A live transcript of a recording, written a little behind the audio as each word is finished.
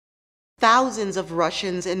Thousands of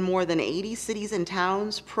Russians in more than 80 cities and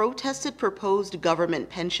towns protested proposed government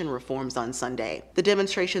pension reforms on Sunday. The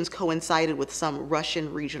demonstrations coincided with some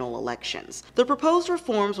Russian regional elections. The proposed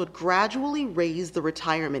reforms would gradually raise the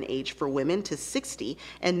retirement age for women to 60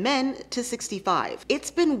 and men to 65.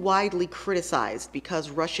 It's been widely criticized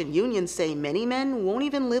because Russian unions say many men won't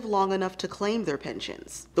even live long enough to claim their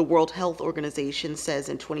pensions. The World Health Organization says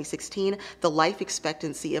in 2016 the life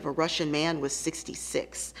expectancy of a Russian man was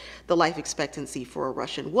 66. The life expectancy for a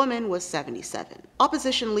Russian woman was 77.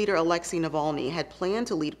 Opposition leader Alexei Navalny had planned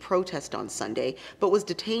to lead protest on Sunday, but was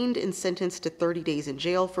detained and sentenced to 30 days in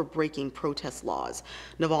jail for breaking protest laws.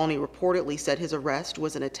 Navalny reportedly said his arrest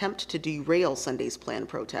was an attempt to derail Sunday's planned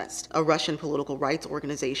protest. A Russian political rights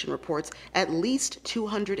organization reports at least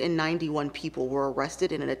 291 people were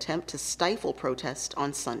arrested in an attempt to stifle protest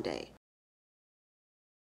on Sunday.